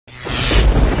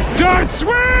Dart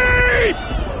sweep!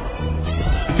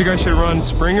 You think I should run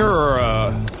Springer or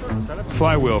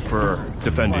flywheel for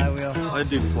defending? Flywheel. I'd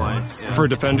do fly. Yeah. For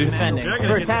defending? Defending.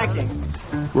 For attacking.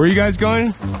 Where are you guys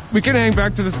going? We can hang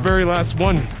back to this very last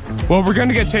one. Well, we're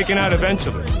gonna get taken out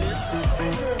eventually.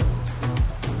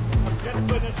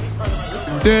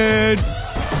 Dude.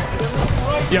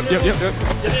 Yep. Get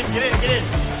in.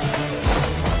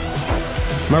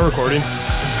 Am I recording?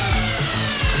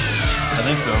 I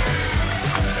think so.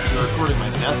 You're recording my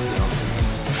death now.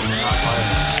 Not fire.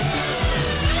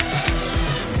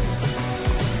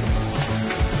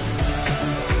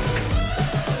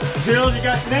 Gerald, you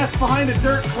got Ness behind the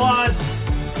dirt quad.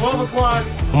 12 o'clock.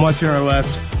 I'm watching our left.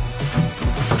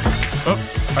 Oh,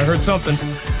 I heard something.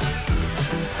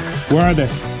 Where are they?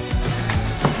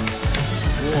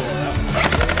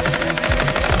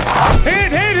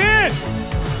 Hit! Hit! Hit!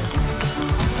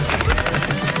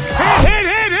 Hit! Hit! Hit!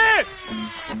 Hit!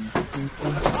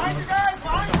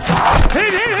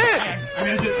 Hit! Hit! Hit! I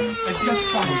mean, I just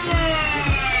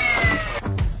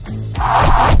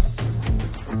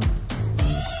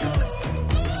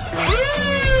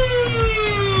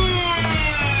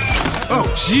Oh,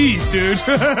 jeez, dude.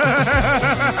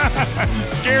 You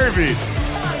scared me.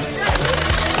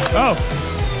 Oh.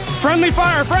 Friendly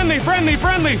fire. Friendly.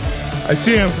 I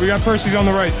see him. We got Percy's on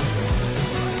the right.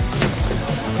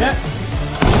 hit.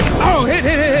 Oh,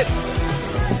 hit.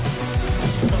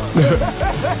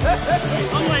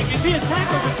 I'm like, is he attack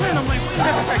or defend? I'm like, what the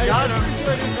heck? I got him.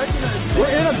 We're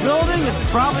in a building,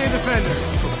 it's probably a defender.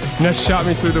 Ness shot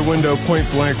me through the window point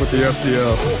blank with the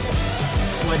FDL.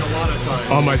 Like a lot of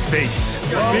times. On my face.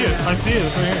 I see it.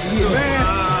 It's right here.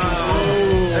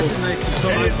 That's a nice.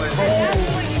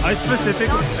 I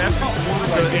specifically,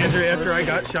 Andrew, after I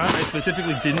got shot, I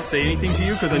specifically didn't say anything to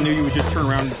you because I knew you would just turn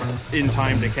around in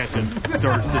time to catch a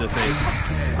dart to the face.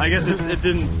 I guess it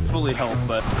didn't fully help,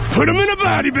 but... Put him in a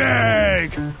body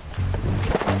bag!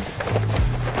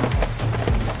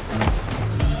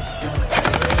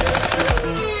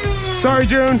 Sorry,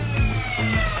 June.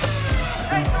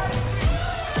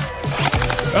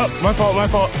 Oh, my fault.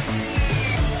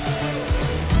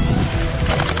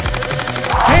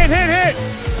 Hit!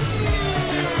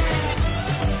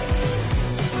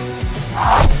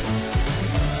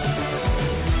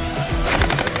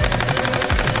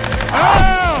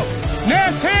 Oh!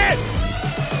 Ness hit!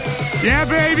 Yeah,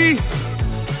 baby!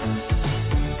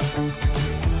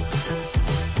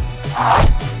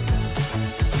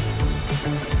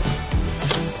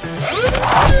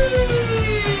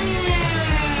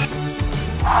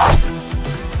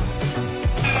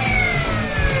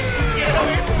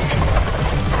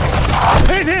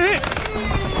 Hit!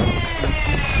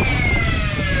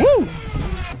 Woo!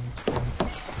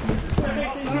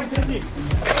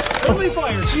 Friendly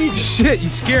fire, jeez. Shit, you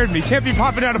scared me. Can't be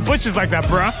popping out of bushes like that,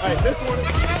 bruh. Alright, this one.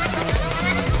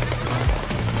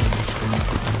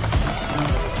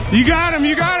 You got him,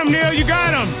 Neil, you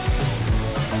got him.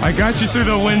 I got you through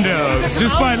the window,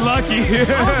 just by lucky. These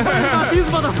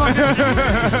motherfuckers.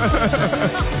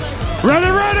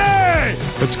 Ready!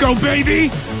 Let's go,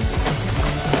 baby.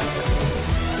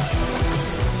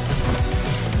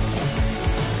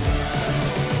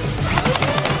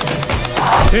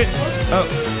 Hit. Oh,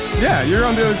 yeah, you're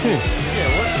on the other team. Yeah,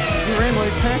 what? You randomly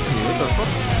attacked me. What the fuck?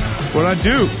 What'd I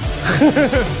do?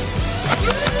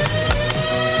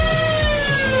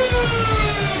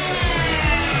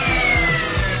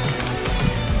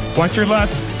 Watch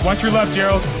your left,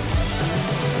 Gerald.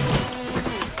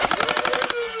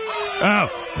 Oh,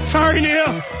 sorry,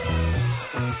 Neil.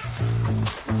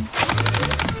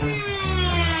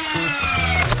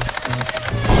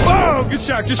 Whoa, good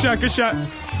shot.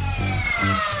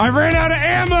 I ran out of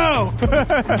ammo.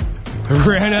 I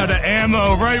ran out of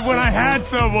ammo right when I had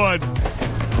someone.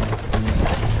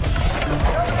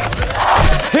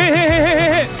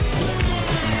 Hit.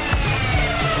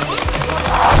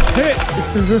 Hit.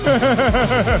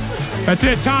 That's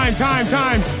it. Time.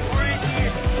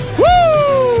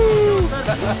 Woo!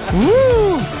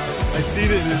 Woo! I seen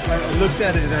it, and I looked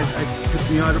at it, and I took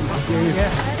me out of my game.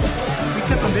 Yeah. We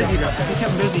kept him busy, though. We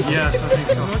kept him busy. Yes, I think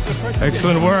so.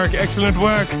 Excellent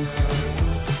work.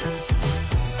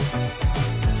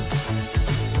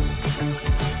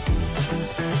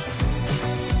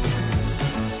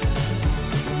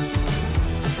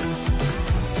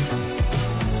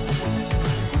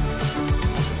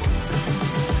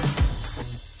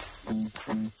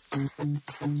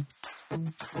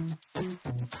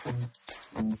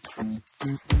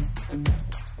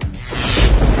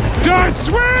 Dart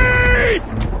sweep!